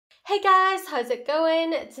Hey guys, how's it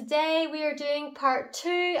going? Today we are doing part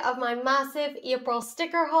 2 of my massive April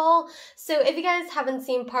sticker haul. So if you guys haven't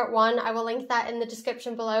seen part 1, I will link that in the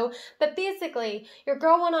description below. But basically, your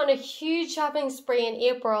girl went on a huge shopping spree in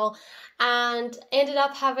April and ended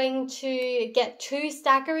up having to get 2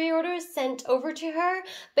 stacker reorders sent over to her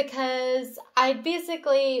because I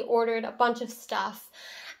basically ordered a bunch of stuff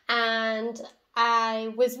and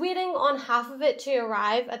I was waiting on half of it to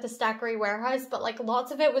arrive at the stackery warehouse, but like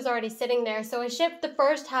lots of it was already sitting there. So I shipped the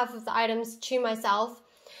first half of the items to myself,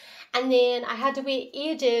 and then I had to wait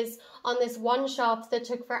ages on this one shop that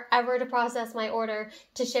took forever to process my order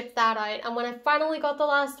to ship that out. And when I finally got the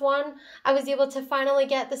last one, I was able to finally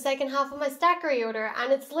get the second half of my stackery order,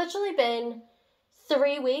 and it's literally been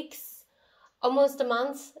 3 weeks, almost a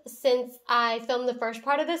month since I filmed the first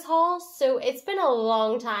part of this haul, so it's been a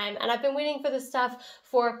long time and I've been waiting for this stuff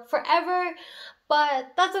for forever,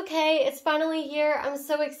 but that's okay, it's finally here. I'm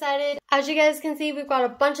so excited. As you guys can see, we've got a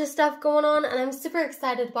bunch of stuff going on and I'm super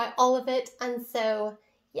excited by all of it, and so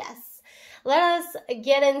yes, let us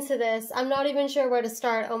get into this. I'm not even sure where to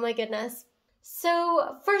start, oh my goodness.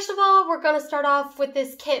 So first of all, we're going to start off with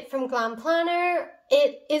this kit from Glam Planner.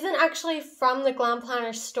 It isn't actually from the Glam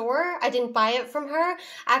Planner store. I didn't buy it from her. I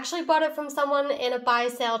actually bought it from someone in a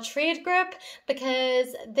buy-sell trade group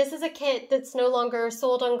because this is a kit that's no longer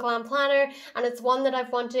sold on Glam Planner, and it's one that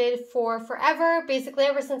I've wanted for forever. Basically,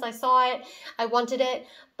 ever since I saw it, I wanted it.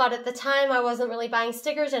 But at the time, I wasn't really buying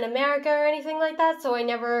stickers in America or anything like that, so I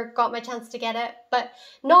never got my chance to get it. But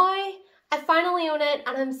now I finally own it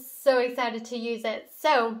and I'm so excited to use it.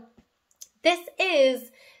 So this is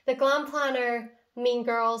the Glam Planner Mean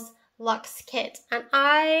Girls Luxe Kit and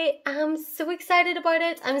I am so excited about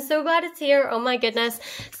it. I'm so glad it's here. Oh my goodness.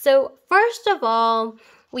 So first of all,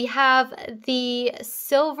 we have the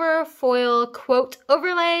silver foil quote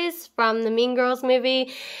overlays from the Mean Girls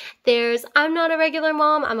movie. There's, "I'm not a regular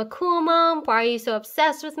mom, I'm a cool mom. Why are you so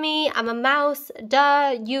obsessed with me? I'm a mouse.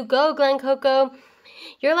 Duh, you go Glen Coco.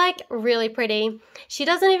 You're like really pretty. She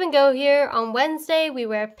doesn't even go here. On Wednesday we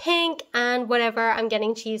wear pink and whatever. I'm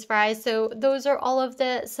getting cheese fries." So those are all of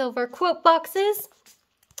the silver quote boxes.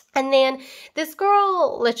 And then this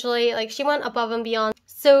girl literally, like, she went above and beyond.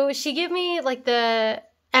 So she gave me like the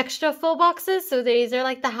extra full boxes. So these are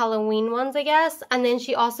like the Halloween ones, I guess. And then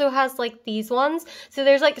she also has like these ones. So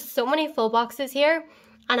there's like so many full boxes here.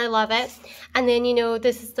 And I love it. And then, you know,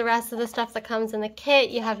 this is the rest of the stuff that comes in the kit.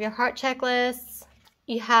 You have your heart checklists.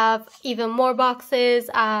 You have even more boxes,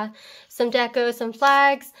 some deco, some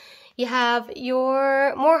flags. You have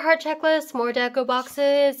your more heart checklists, more deco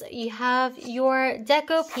boxes. You have your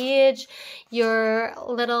deco page, your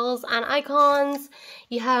littles and icons.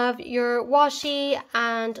 You have your washi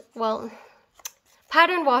and, well,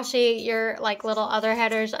 pattern washi, your like little other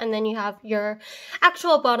headers, and then you have your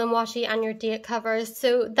actual bottom washi and your date covers.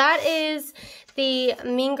 So that is the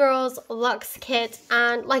Mean Girls Luxe Kit,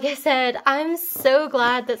 and like I said, I'm so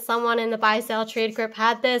glad that someone in the buy-sell trade group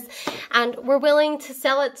had this and were willing to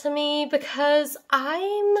sell it to me because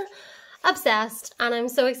I'm obsessed and I'm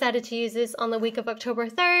so excited to use this on the week of October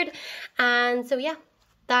 3rd. And so yeah,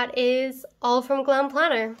 that is all from Glam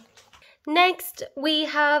Planner. Next, we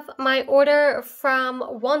have my order from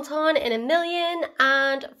Wonton in a million,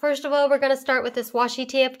 and first of all, we're going to start with this washi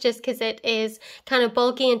tape just because it is kind of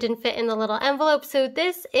bulky and didn't fit in the little envelope. So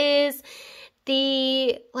this is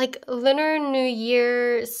the like Lunar New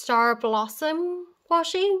Year Star Blossom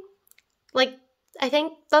washi. Like, I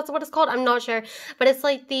think that's what it's called. I'm not sure, but it's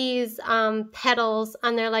like these petals,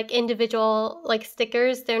 and they're like individual like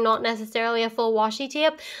stickers. They're not necessarily a full washi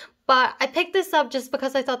tape. But I picked this up just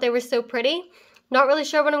because I thought they were so pretty. Not really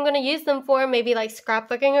sure what I'm going to use them for, maybe like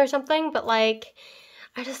scrapbooking or something, but like,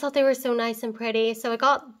 I just thought they were so nice and pretty, so I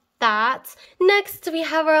got that. Next, we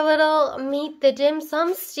have our little Meet the Dim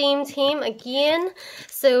Sum Steam Team again.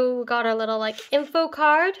 So we got our little like info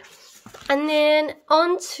card. And then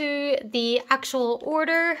on to the actual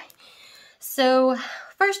order. So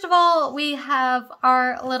first of all, we have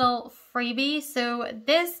our little freebie. So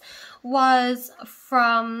this was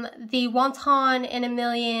from the Wonton in a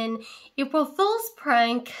Million April Fool's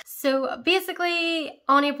prank. So basically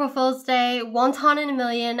on April Fool's Day, Wonton in a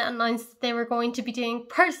Million announced that they were going to be doing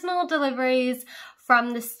personal deliveries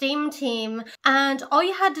from the Steam team, and all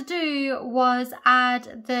you had to do was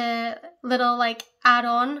add the little like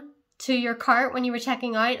add-on to your cart when you were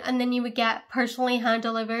checking out, and then you would get personally hand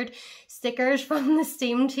delivered stickers from the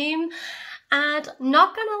Steam team. And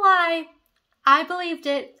not gonna lie, I believed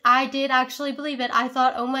it. I did actually believe it. I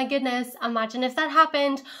thought, oh my goodness, imagine if that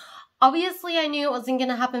happened. Obviously, I knew it wasn't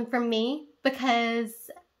gonna happen for me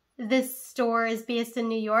because this store is based in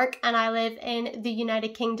New York and I live in the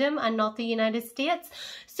United Kingdom and not the United States.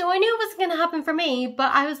 So I knew it wasn't going to happen for me,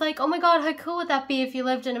 but I was like, oh my god, how cool would that be if you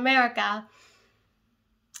lived in America?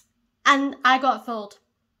 And I got fooled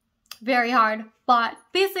very hard. But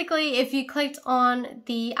basically, if you clicked on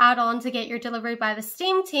the add-on to get your delivery by the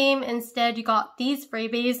Steam team, instead you got these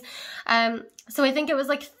freebies. So I think it was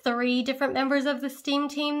like 3 different members of the Steam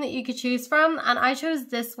team that you could choose from, and I chose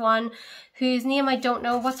this one, whose name I don't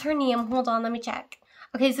know. What's her name? Hold on, let me check.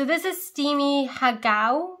 Okay, so this is Steamy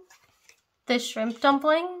Hagao, the shrimp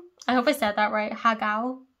dumpling. I hope I said that right,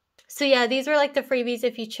 Hagao. So yeah, these were like the freebies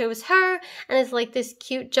if you chose her, and it's like this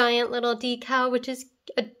cute giant little decal, which is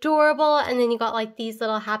adorable. And then you got like these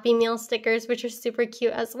little Happy Meal stickers, which are super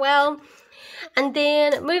cute as well. And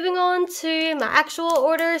then moving on to my actual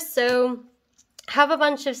order, so I have a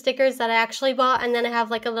bunch of stickers that I actually bought, and then I have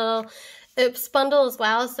like a little Oops bundle as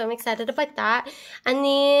well, so I'm excited about that. And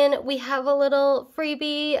then we have a little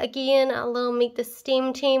freebie, again, a little Meet the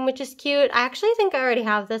Steam team, which is cute. I actually think I already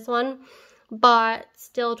have this one, but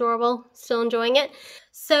still adorable, still enjoying it.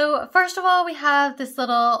 So first of all, we have this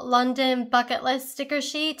little London bucket list sticker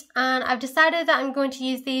sheet, and I've decided that I'm going to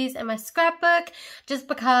use these in my scrapbook just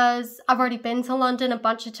because I've already been to London a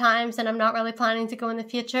bunch of times and I'm not really planning to go in the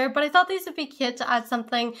future, but I thought these would be cute to add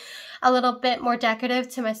something a little bit more decorative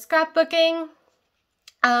to my scrapbooking.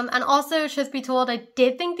 And also, truth be told, I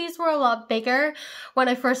did think these were a lot bigger when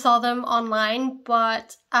I first saw them online,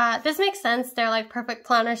 but this makes sense. They're like perfect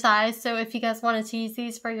planner size, so if you guys wanted to use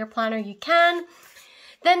these for your planner, you can.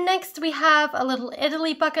 Then next we have a little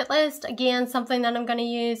Italy bucket list, again something that I'm going to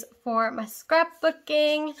use for my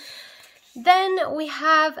scrapbooking. Then we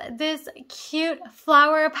have this cute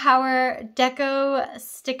Flower Power deco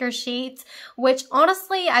sticker sheet, which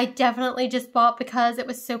honestly I definitely just bought because it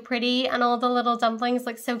was so pretty and all the little dumplings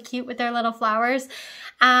look so cute with their little flowers.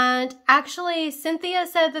 And actually Cynthia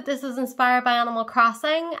said that this was inspired by Animal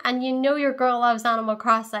Crossing, and you know your girl loves Animal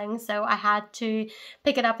Crossing, so I had to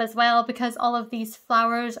pick it up as well because all of these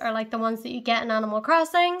flowers are like the ones that you get in Animal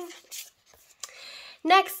Crossing.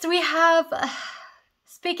 Next we have...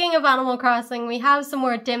 Speaking of Animal Crossing, we have some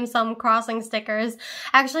more Dim Sum Crossing stickers.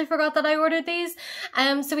 I actually forgot that I ordered these.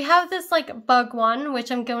 So we have this like bug one,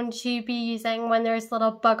 which I'm going to be using when there's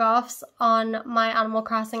little bug offs on my Animal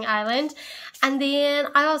Crossing island. And then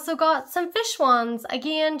I also got some fish ones,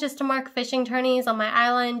 again, just to mark fishing tourneys on my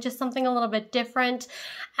island, just something a little bit different.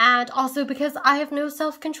 And also because I have no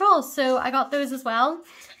self-control, so I got those as well.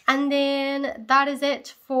 And then that is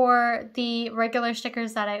it for the regular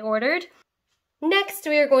stickers that I ordered. Next,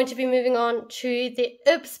 we are going to be moving on to the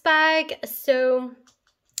Oops bag. So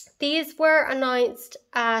these were announced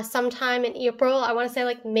sometime in April. I want to say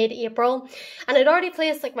like mid-April. And I'd already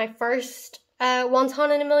placed like my first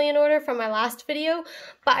Wonton in a Million order from my last video.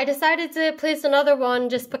 But I decided to place another one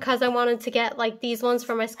just because I wanted to get like these ones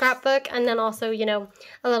for my scrapbook. And then also, you know,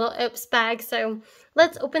 a little Oops bag. So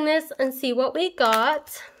let's open this and see what we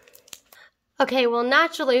got. Okay, well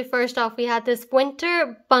naturally, first off, we had this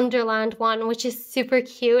Winter Wonderland one, which is super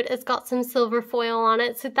cute. It's got some silver foil on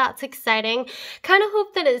it, so that's exciting. Kind of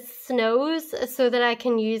hope that it snows so that I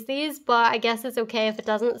can use these, but I guess it's okay if it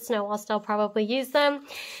doesn't snow, I'll still probably use them.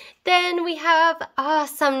 Then we have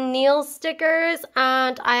some nail stickers,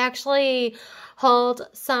 and I actually hauled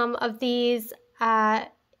some of these 2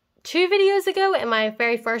 videos ago. In my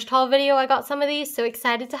very first haul video, I got some of these, so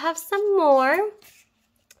excited to have some more.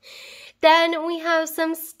 Then we have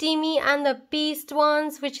some Steamy and the Beast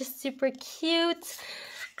ones, which is super cute.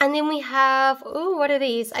 And then we have, ooh, what are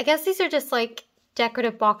these? I guess these are just like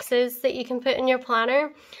decorative boxes that you can put in your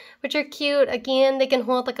planner, which are cute. Again, they can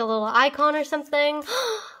hold like a little icon or something.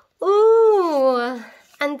 Ooh!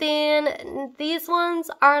 And then these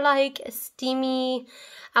ones are like steamy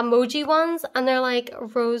emoji ones, and they're like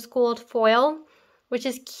rose gold foil, which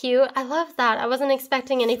is cute. I love that. I wasn't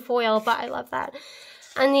expecting any foil, but I love that.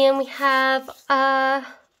 And then we have,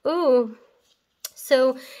 ooh,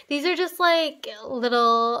 so these are just like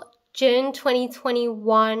little June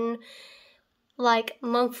 2021, like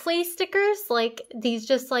monthly stickers. Like these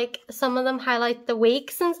just like, some of them highlight the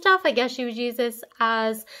weeks and stuff. I guess you would use this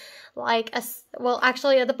as like a, well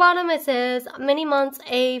actually at the bottom it says mini months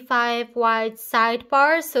A5 wide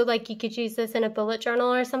sidebars. So like you could use this in a bullet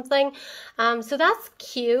journal or something. So that's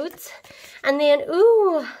cute. And then,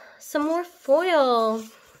 ooh, some more foil.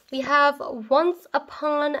 We have Once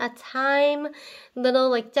Upon a Time little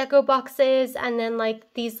like deco boxes, and then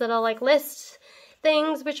like these little like list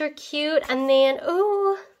things which are cute. And then,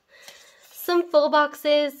 ooh, some full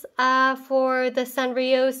boxes for the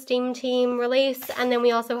Sanrio Steam Team release. And then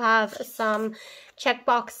we also have some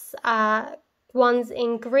checkbox ones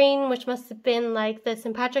in green, which must have been like the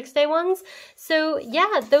St. Patrick's Day ones. So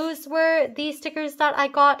yeah, those were the stickers that I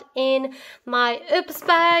got in my Oops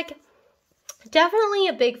bag. Definitely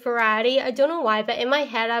a big variety. I don't know why, but in my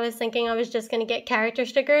head I was thinking I was just going to get character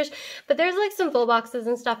stickers, but there's like some full boxes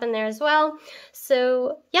and stuff in there as well.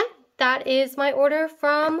 So yeah, that is my order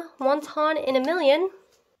from Wonton in a Million.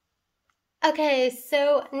 Okay,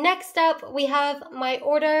 so next up we have my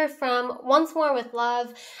order from Once More with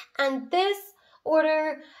Love, and this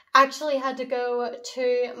order actually had to go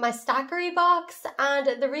to my stackery box,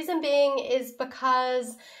 and the reason being is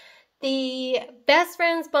because the Best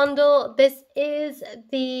Friends bundle, this is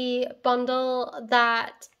the bundle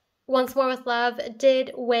that Once More with Love did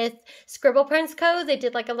with Scribble Prints Co. They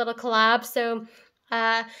did like a little collab, so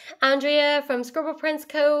Andrea from Scribble Prints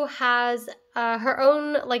Co. has her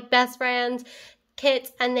own like best friend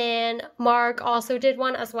kit, and then Marg also did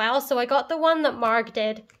one as well. So I got the one that Marg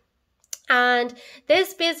did. And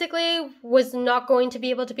this basically was not going to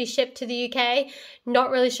be able to be shipped to the UK. Not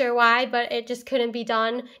really sure why, but it just couldn't be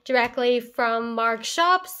done directly from Marg's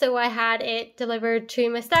shop. So I had it delivered to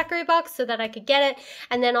my stackery box so that I could get it.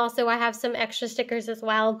 And then also I have some extra stickers as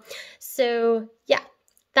well. So yeah,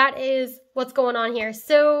 that is what's going on here.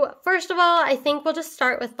 So first of all, I think we'll just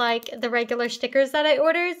start with like the regular stickers that I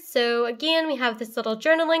ordered. So again, we have this little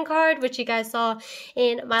journaling card, which you guys saw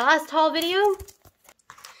in my last haul video.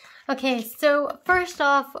 Okay, so first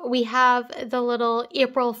off, we have the little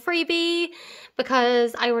April freebie,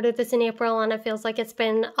 because I ordered this in April and it feels like it's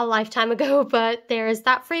been a lifetime ago, but there is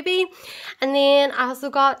that freebie. And then I also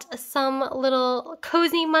got some little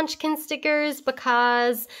cozy munchkin stickers,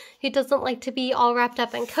 because who doesn't like to be all wrapped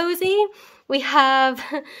up and cozy? We have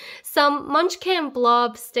some munchkin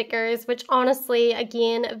blob stickers, which honestly,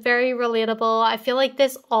 again, very relatable. I feel like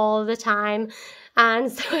this all the time.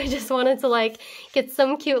 And so I just wanted to like get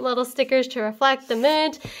some cute little stickers to reflect the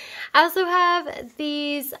mood. I also have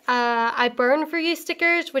these I Burn For You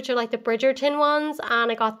stickers, which are like the Bridgerton ones,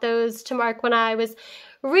 and I got those to mark when I was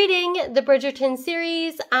reading the Bridgerton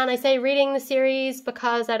series. And I say reading the series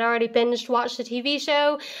because I'd already binged watched the TV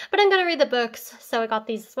show, but I'm going to read the books, so I got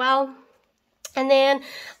these as well. And then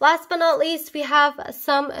last but not least, we have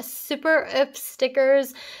some Super Oops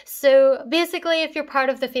stickers. So basically, if you're part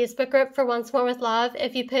of the Facebook group for Once More with Love,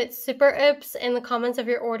 if you put Super Oops in the comments of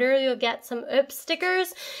your order, you'll get some Oops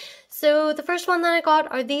stickers. So the first one that I got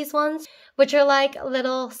are these ones, which are like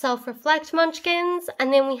little self-reflect munchkins.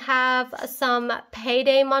 And then we have some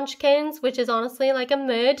Payday munchkins, which is honestly like a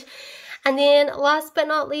mood. And then last but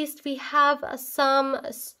not least, we have some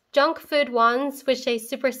junk food ones, which say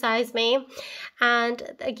Super Size Me, and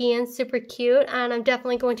again, super cute, and I'm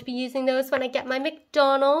definitely going to be using those when I get my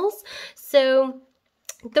McDonald's. So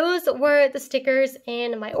those were the stickers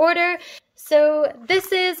in my order. So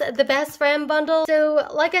this is the Best Friend bundle. So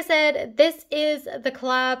like I said, this is the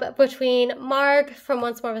collab between Marg from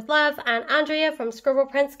Once More with Love and Andrea from Scribble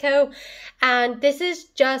Prints Co. And this is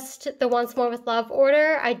just the Once More with Love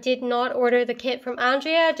order. I did not order the kit from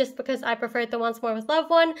Andrea just because I preferred the Once More with Love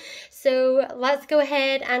one. So let's go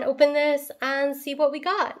ahead and open this and see what we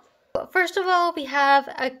got. First of all, we have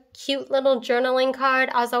a cute little journaling card.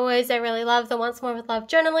 As always, I really love the Once More with Love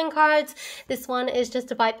journaling cards. This one is just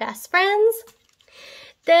about best friends.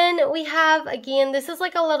 Then we have, again, this is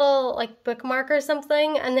like a little like bookmark or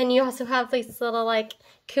something, and then you also have this little like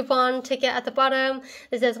coupon ticket at the bottom.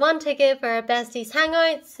 This is 1 ticket for a besties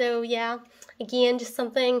hangout. So yeah, again, just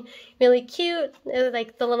something really cute,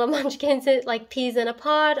 like the little munchkins, like peas in a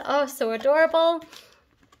pod. Oh, so adorable.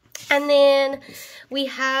 And then we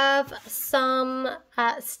have some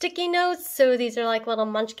sticky notes. So these are like little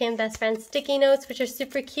Munchkin Best Friend sticky notes, which are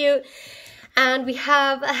super cute. And we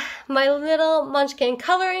have my little Munchkin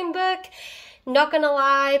coloring book. Not gonna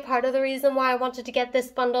lie, part of the reason why I wanted to get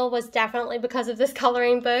this bundle was definitely because of this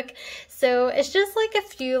coloring book. So it's just like a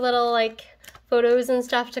few little like photos and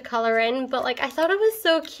stuff to color in, but like I thought it was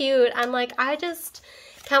so cute, and like I just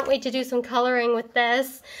can't wait to do some coloring with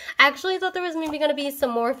this. I actually thought there was maybe going to be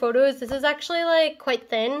some more photos. This is actually like quite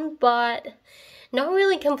thin, but not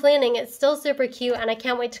really complaining. It's still super cute, and I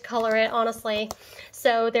can't wait to color it, honestly.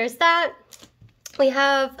 So there's that. We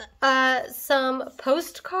have some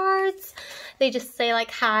postcards. They just say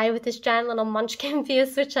like hi with this giant little munchkin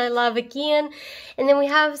face, which I love again. And then we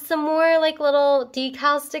have some more like little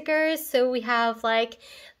decal stickers. So we have like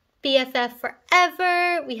BFF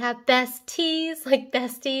forever, we have besties, like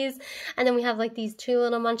besties, and then we have like these two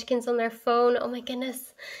little munchkins on their phone. Oh my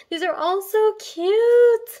goodness, these are all so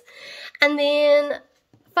cute. And then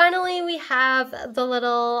Finally, we have the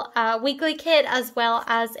little weekly kit as well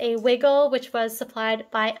as a wiggle, which was supplied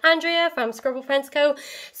by Andrea from Scribble Prints Co.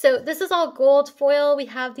 So this is all gold foil. We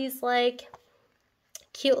have these like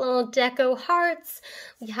cute little deco hearts.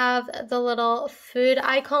 We have the little food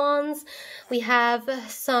icons. We have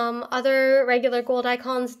some other regular gold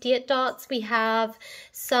icons, date dots. We have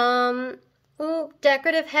some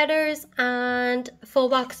decorative headers and full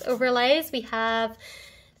box overlays. We have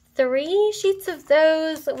 3 sheets of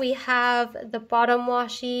those. We have the bottom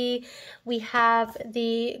washi, we have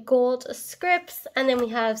the gold scripts, and then we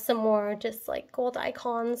have some more just like gold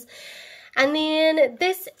icons. And then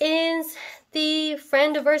this is the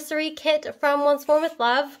Friendiversary kit from Once More with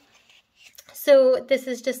Love. So this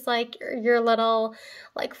is just like your little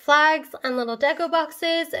like flags and little deco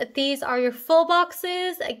boxes. These are your full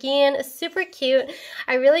boxes. Again, super cute.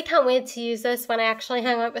 I really can't wait to use this when I actually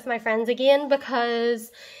hang out with my friends again,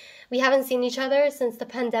 because we haven't seen each other since the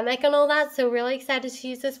pandemic and all that. So really excited to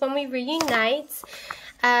use this when we reunite.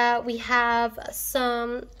 We have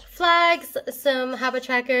some flags, some habit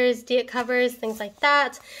trackers, date covers, things like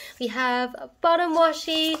that. We have bottom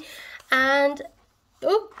washi, and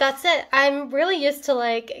that's it. I'm really used to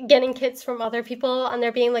like getting kits from other people and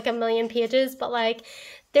there being like a million pages, but like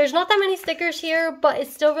there's not that many stickers here, but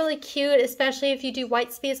it's still really cute, especially if you do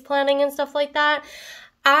white space planning and stuff like that.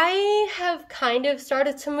 I have kind of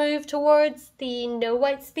started to move towards the no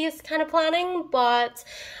white space kind of planning, but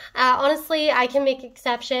honestly, I can make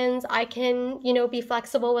exceptions. I can, you know, be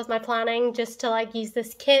flexible with my planning just to like use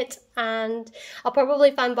this kit, and I'll probably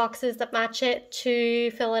find boxes that match it to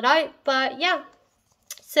fill it out. But yeah,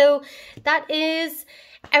 so that is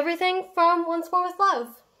everything from Once More with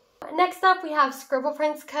Love. Next up, we have Scribble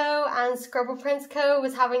Prints Co, and Scribble Prints Co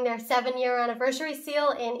was having their 7-year anniversary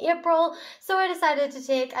sale in April, so I decided to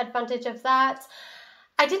take advantage of that.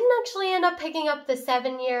 I didn't actually end up picking up the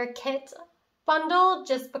 7-year kit bundle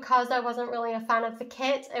just because I wasn't really a fan of the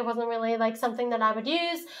kit. It wasn't really like something that I would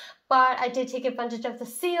use, but I did take advantage of the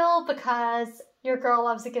sale because your girl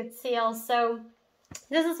loves a good sale. So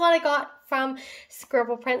this is what I got from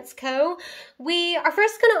Scribble Prints Co. We are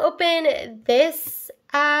first going to open this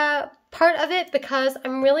part of it because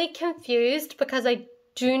I'm really confused, because I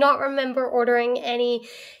do not remember ordering any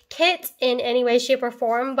kit in any way, shape, or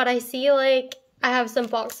form, but I see like I have some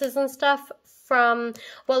boxes and stuff from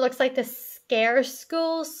what looks like the Scare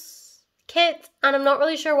School kit, and I'm not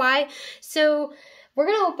really sure why. So we're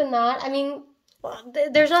gonna open that. I mean,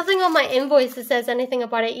 there's nothing on my invoice that says anything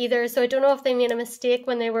about it either, so I don't know if they made a mistake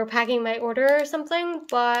when they were packing my order or something,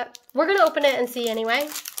 but we're gonna open it and see anyway.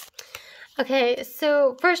 Okay,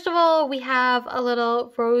 so first of all, we have a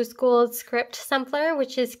little rose gold script sampler,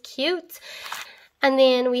 which is cute. And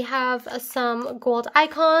then we have some gold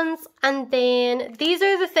icons, and then these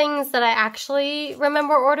are the things that I actually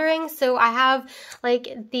remember ordering. So I have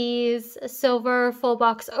like these silver full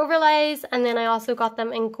box overlays, and then I also got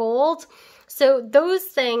them in gold. So those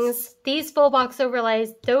things, these full box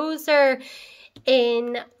overlays, those are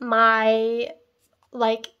in my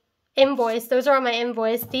like invoice. Those are on my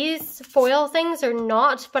invoice. These foil things are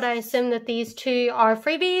not, but I assume that these two are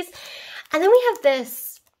freebies. And then we have this.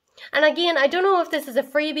 And again, I don't know if this is a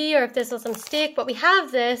freebie or if this was a mistake, but we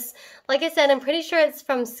have this. Like I said, I'm pretty sure it's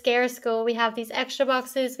from Scare School. We have these extra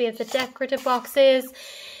boxes. We have the decorative boxes.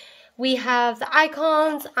 We have the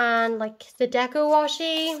icons and like the deco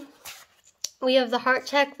washi. We have the heart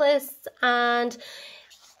checklists and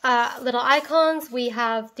little icons. We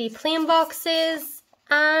have the plain boxes.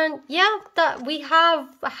 And yeah, that we have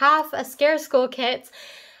half a Scare School kit.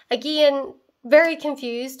 Again, very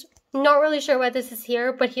confused. Not really sure why this is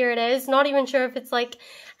here, but here it is. Not even sure if it's like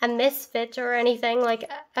a misfit or anything. Like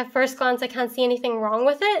at first glance, I can't see anything wrong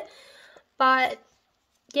with it. But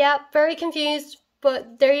yeah, very confused.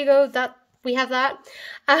 But there you go. That we have that.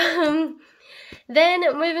 Then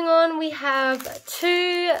moving on, we have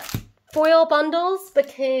 2 foil bundles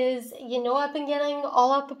because you know I've been getting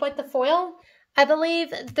all up about the foil. I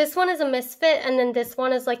believe this one is a misfit, and then this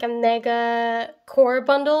one is like a mega core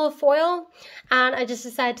bundle of foil, and I just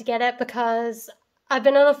decided to get it because I've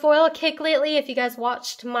been on a foil kick lately. If you guys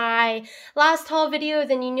watched my last haul video,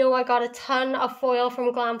 then you know I got a ton of foil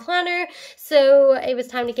from Glam Planner, so it was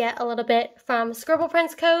time to get a little bit from Scribble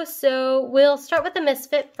Prints Co. So we'll start with the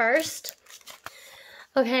misfit first.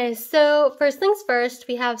 Okay, so first things first,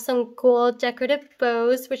 we have some gold decorative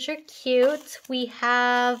bows, which are cute. We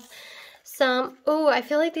have some, I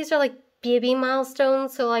feel like these are like baby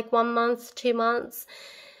milestones, so like 1 month, 2 months,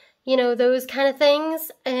 you know, those kind of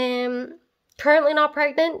things. Currently not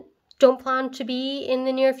pregnant, don't plan to be in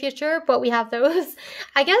the near future, but we have those.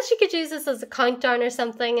 I guess you could use this as a countdown or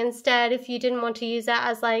something instead if you didn't want to use it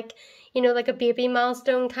as like, you know, like a baby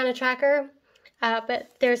milestone kind of tracker. But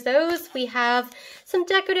there's those. We have some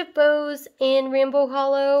decorative bows in Rainbow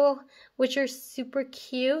Hollow, which are super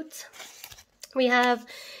cute. We have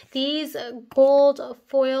these gold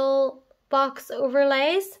foil box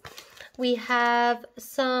overlays. We have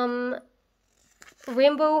some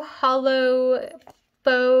Rainbow Hollow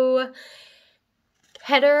bow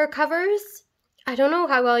header covers. I don't know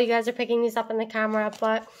how well you guys are picking these up in the camera,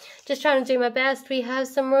 but just trying to do my best. We have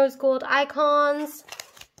some rose gold icons,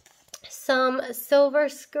 some silver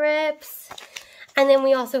scripts, and then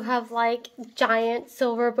we also have like giant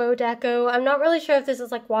silver bow deco. I'm not really sure if this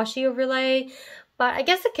is like washi overlay, but I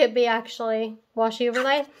guess it could be actually washi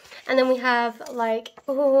overlay. And then we have like,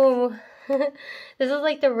 ooh, this is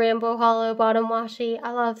like the Rainbow Hollow bottom washi. I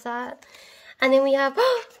love that. And then we have,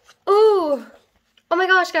 ooh, oh my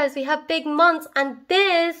gosh, guys, we have big months, and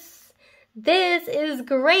this is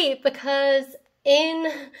great because in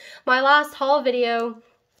my last haul video,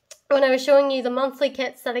 when I was showing you the monthly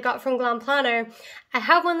kits that I got from Glam Planner, I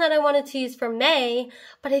had one that I wanted to use for May,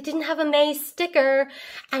 but I didn't have a May sticker,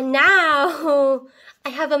 and now I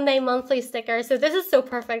have a May monthly sticker. So this is so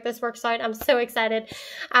perfect. This works out. I'm so excited.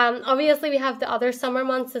 Obviously, we have the other summer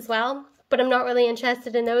months as well, but I'm not really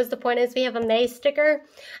interested in those. The point is we have a May sticker,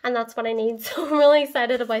 and that's what I need. So I'm really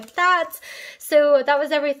excited about that. So that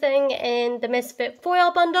was everything in the Misfit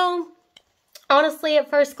foil bundle. Honestly, at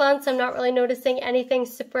first glance, I'm not really noticing anything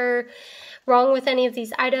super wrong with any of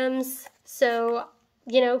these items. So,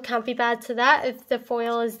 you know, can't be bad to that. If the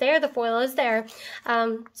foil is there, the foil is there.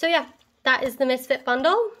 So yeah, that is the Misfit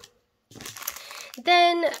bundle.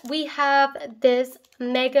 Then we have this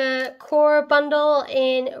mega core bundle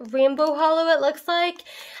in Rainbow Hollow, it looks like,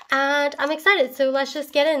 and I'm excited. So let's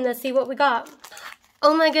just get in. Let's see what we got.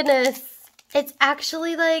 Oh my goodness, it's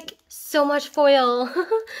actually like so much foil.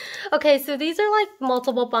 Okay, so these are like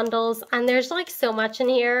multiple bundles, and there's like so much in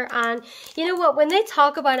here. And you know what, when they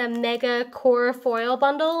talk about a mega core foil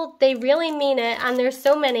bundle, they really mean it, and there's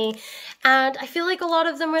so many, and I feel like a lot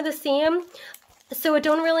of them are the same. So I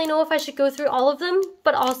don't really know if I should go through all of them,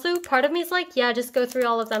 but also part of me is like, yeah, just go through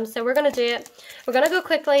all of them. So we're going to do it. We're going to go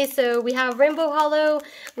quickly. So we have Rainbow Hollow,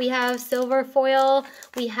 we have silver foil,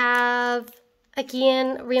 we have,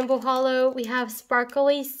 again, Rainbow Hollow, we have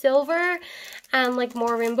sparkly silver, and like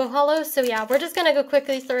more Rainbow Hollow. So yeah, we're just going to go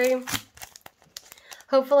quickly through.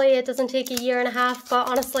 Hopefully it doesn't take a year and a half, but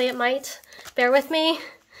honestly it might. Bear with me.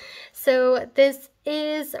 So this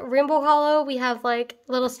is Rainbow Hollow. We have like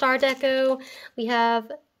little star deco. We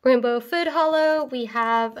have Rainbow Food Hollow. We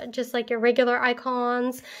have just like your regular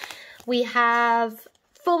icons. We have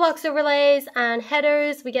full box overlays and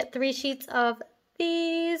headers. We get 3 sheets of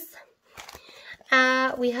these.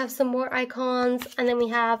 We have some more icons, and then we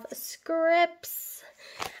have scripts,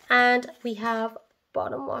 and we have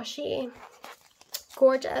bottom washi.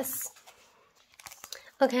 Gorgeous.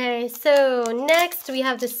 Okay, so next we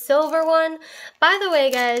have the silver one. By the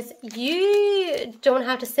way, guys, you don't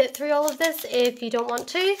have to sit through all of this if you don't want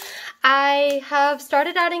to. I have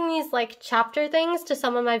started adding these like chapter things to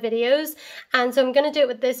some of my videos, and so I'm going to do it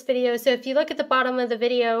with this video. So if you look at the bottom of the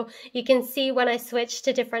video, you can see when I switch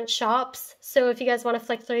to different shops. So if you guys want to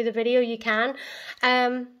flick through the video, you can.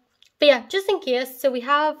 But yeah, just in case, so we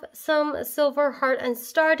have some silver heart and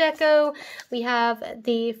star deco, we have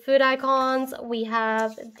the food icons, we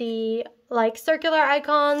have the like circular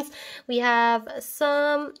icons, we have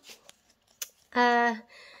some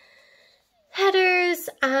headers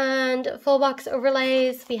and full box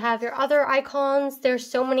overlays, we have your other icons, there's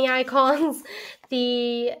so many icons,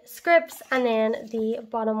 the scripts, and then the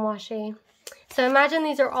bottom washi. So imagine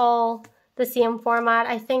these are all the same format.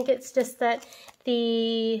 I think it's just that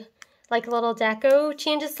the like little deco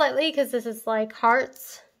changes slightly because this is like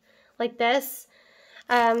hearts like this.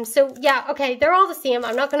 So yeah, okay, they're all the same.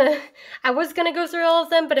 I was gonna go through all of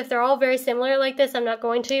them, but if they're all very similar like this, I'm not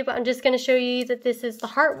going to, but I'm just gonna show you that this is the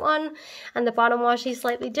heart one and the bottom washi is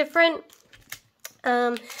slightly different.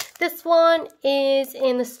 This one is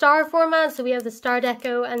in the star format, so we have the star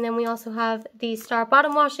deco, and then we also have the star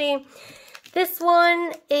bottom washi. This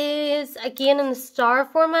one is again in the star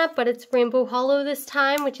format, but it's Rainbow Hollow this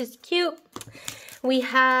time, which is cute. We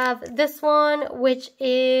have this one, which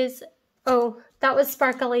is, oh, that was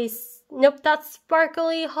sparkly, nope, that's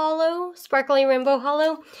sparkly hollow, sparkly Rainbow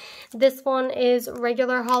Hollow. This one is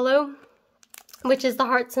regular hollow, which is the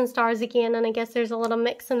hearts and stars again, and I guess there's a little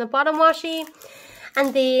mix in the bottom washi.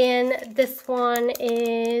 And then this one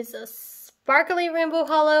is sparkly rainbow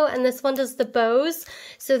hollow, and this one does the bows.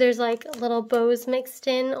 So there's like little bows mixed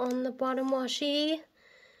in on the bottom washi.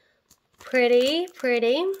 Pretty,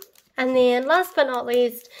 pretty. And then last but not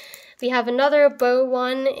least, we have another bow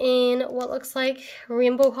one in what looks like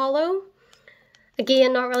rainbow hollow.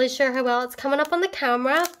 Again, not really sure how well it's coming up on the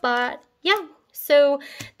camera, but yeah. So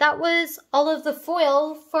that was all of the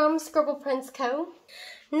foil from Scribble Prints Co.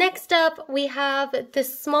 Next up, we have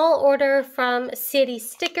this small order from Sadie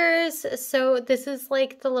stickers. So this is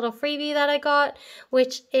like the little freebie that I got,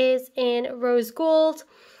 which is in rose gold.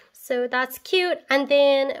 So that's cute. And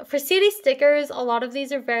then for Sadie stickers, a lot of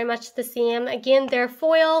these are very much the same. Again, they're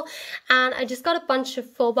foil, and I just got a bunch of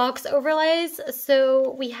full box overlays.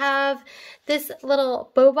 So we have this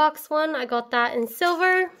little bow box one. I got that in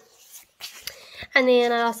silver. And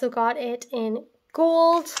then I also got it in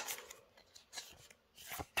gold.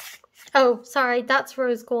 Oh, sorry, that's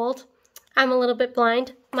rose gold. I'm a little bit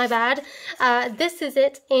blind, my bad. This is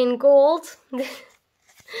it in gold.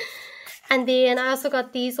 And then I also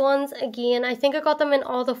got these ones. Again, I think I got them in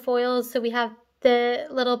all the foils. So we have the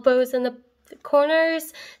little bows in the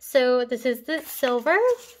corners. So this is the silver.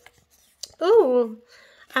 Ooh,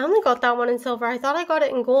 I only got that one in silver. I thought I got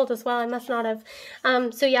it in gold as well. I must not have.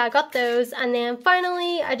 So yeah, I got those. And then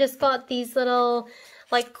finally, I just got these little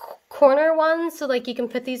like corner ones. So like you can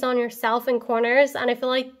put these on yourself in corners. And I feel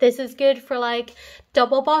like this is good for like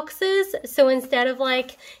double boxes. So instead of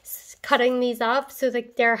like cutting these up so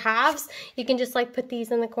like they're halves, you can just like put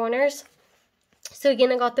these in the corners. So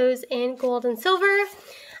again, I got those in gold and silver.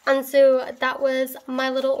 And so that was my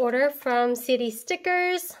little order from Sadie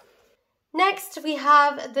stickers. Next, we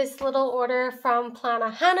have this little order from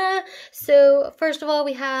Planna Hannah. So first of all,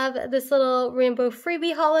 we have this little rainbow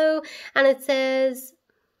freebie hollow, and it says,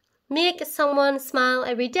 make someone smile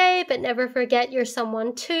every day, but never forget you're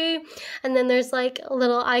someone too. And then there's like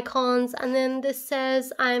little icons. And then this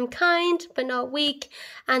says, I'm kind, but not weak.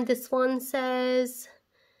 And this one says,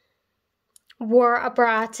 wore a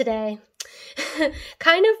bra today.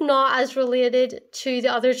 Kind of not as related to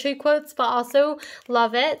the other two quotes, but also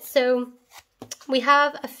love it. So we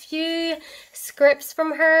have a few scripts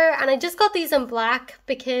from her, and I just got these in black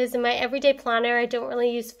because in my everyday planner I don't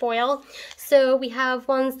really use foil. So we have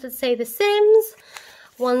ones that say The Sims,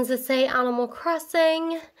 ones that say Animal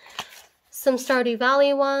Crossing, some Stardew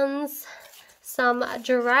Valley ones, some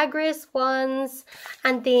Drag Race ones,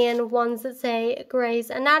 and then ones that say Grey's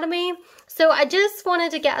Anatomy. So I just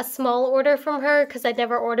wanted to get a small order from her because I'd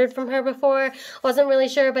never ordered from her before. Wasn't really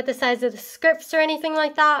sure about the size of the scripts or anything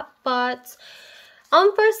like that, but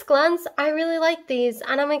on first glance, I really like these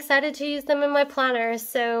and I'm excited to use them in my planner.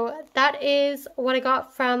 So that is what I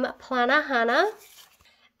got from Planna Hannah.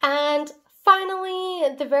 And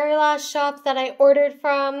finally, the very last shop that I ordered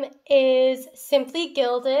from is Simply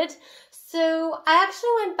Gilded. So I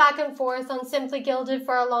actually went back and forth on Simply Gilded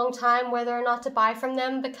for a long time whether or not to buy from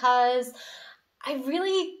them because I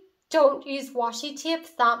really don't use washi tape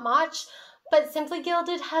that much. But Simply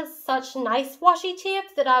Gilded has such nice washi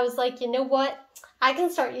tape that I was like, you know what? I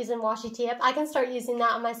can start using washi tape. I can start using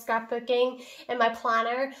that on my scrapbooking and my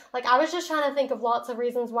planner. Like I was just trying to think of lots of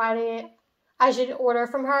reasons why I should order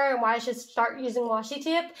from her and why I should start using washi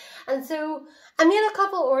tape. And so I made a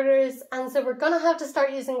couple orders, and so we're gonna have to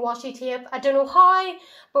start using washi tape. I don't know how,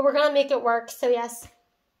 but we're gonna make it work. So yes,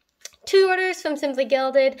 2 orders from Simply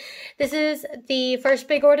Gilded. This is the first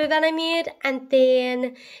big order that I made, and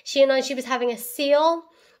then she announced she was having a sale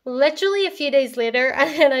literally a few days later,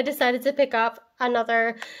 and then I decided to pick up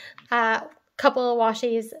another couple of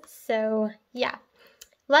washies. So yeah,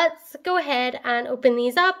 let's go ahead and open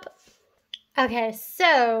these up. Okay,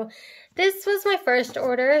 so this was my first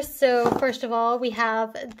order. So first of all, we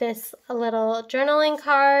have this little journaling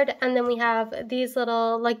card, and then we have these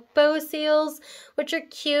little like bow seals, which are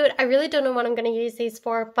cute. I really don't know what I'm going to use these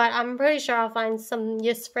for, but I'm pretty sure I'll find some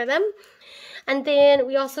use for them. And then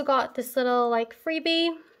we also got this little like freebie,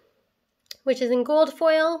 which is in gold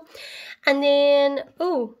foil. And then,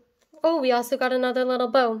 oh, we also got another little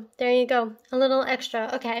bow. There you go, a little extra.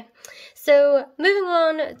 Okay, so moving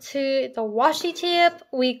on to the washi tape,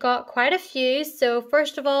 we got quite a few. So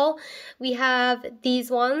first of all, we have these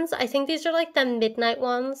ones. I think these are like the midnight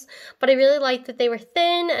ones, but I really like that they were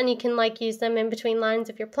thin and you can like use them in between lines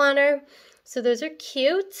of your planner. So those are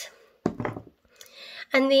cute.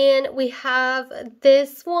 And then we have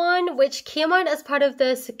this one, which came out as part of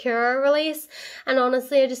the Sakura release. And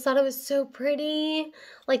honestly, I just thought it was so pretty.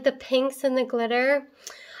 Like the pinks and the glitter.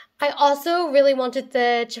 I also really wanted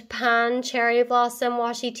the Japan Cherry Blossom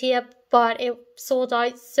washi tape, but it sold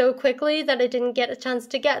out so quickly that I didn't get a chance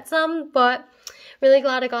to get some. But really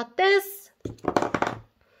glad I got this.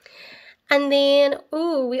 And then,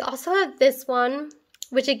 ooh, we also have this one,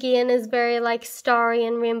 which again is very like starry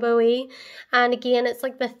and rainbowy. And again, it's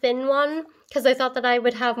like the thin one, because I thought that I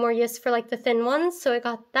would have more use for like the thin ones, so I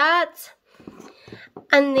got that.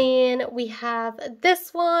 And then we have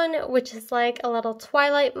this one, which is like a little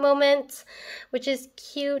twilight moment, which is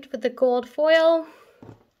cute with the gold foil.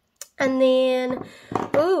 And then,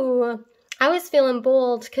 ooh, I was feeling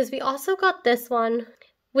bold because we also got this one,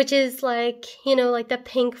 which is like, you know, like the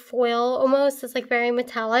pink foil almost. It's like very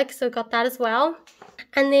metallic, so I got that as well.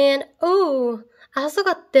 And then, ooh, I also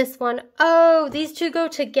got this one. Oh, these two go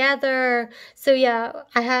together. So yeah,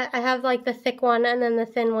 I have like the thick one and then the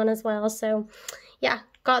thin one as well. So yeah,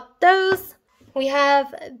 got those. We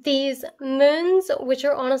have these moons, which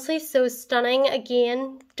are honestly so stunning.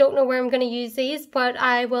 Again, don't know where I'm going to use these, but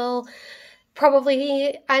I will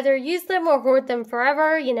probably either use them or hoard them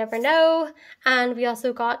forever. You never know. And we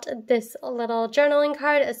also got this little journaling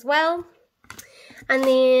card as well. And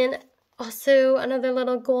then also another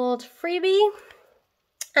little gold freebie.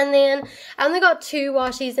 And then I only got 2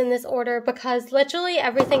 washies in this order because literally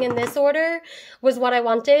everything in this order was what I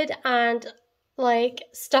wanted, and like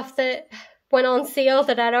stuff that went on sale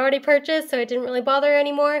that I'd already purchased, so I didn't really bother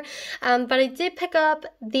anymore. But I did pick up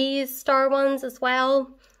these star ones as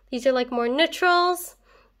well. These are like more neutrals.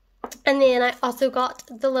 And then I also got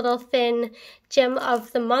the little thin Gem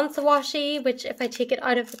of the Month washi, which if I take it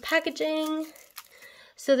out of the packaging,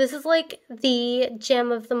 so this is like the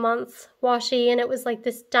Gem of the Month washi, and it was like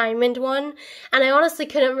this diamond one. And I honestly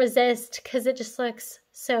couldn't resist because it just looks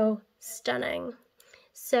so stunning.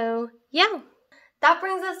 So yeah. That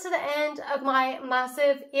brings us to the end of my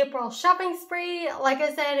massive April shopping spree. Like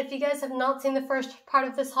I said, if you guys have not seen the first part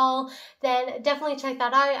of this haul, then definitely check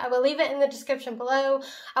that out. I will leave it in the description below.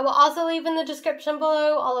 I will also leave in the description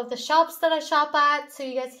below all of the shops that I shop at, so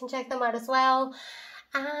you guys can check them out as well.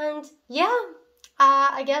 And yeah,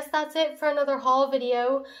 I guess that's it for another haul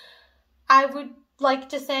video. I would like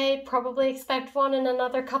to say probably expect one in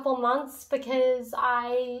another couple months because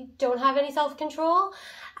I don't have any self-control,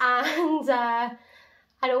 and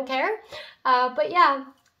I don't care. But yeah,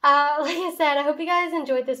 like I said, I hope you guys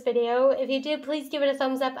enjoyed this video. If you did, please give it a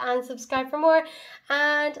thumbs up and subscribe for more.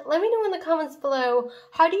 And let me know in the comments below,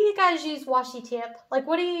 how do you guys use washi tape? Like,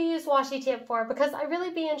 what do you use washi tape for? Because I'd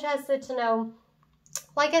really be interested to know.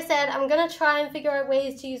 Like I said, I'm going to try and figure out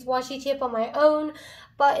ways to use washi tape on my own,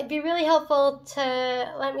 but it'd be really helpful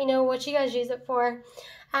to let me know what you guys use it for.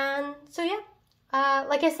 And so yeah,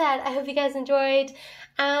 like I said, I hope you guys enjoyed,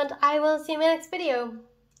 and I will see you in my next video.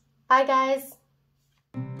 Bye guys.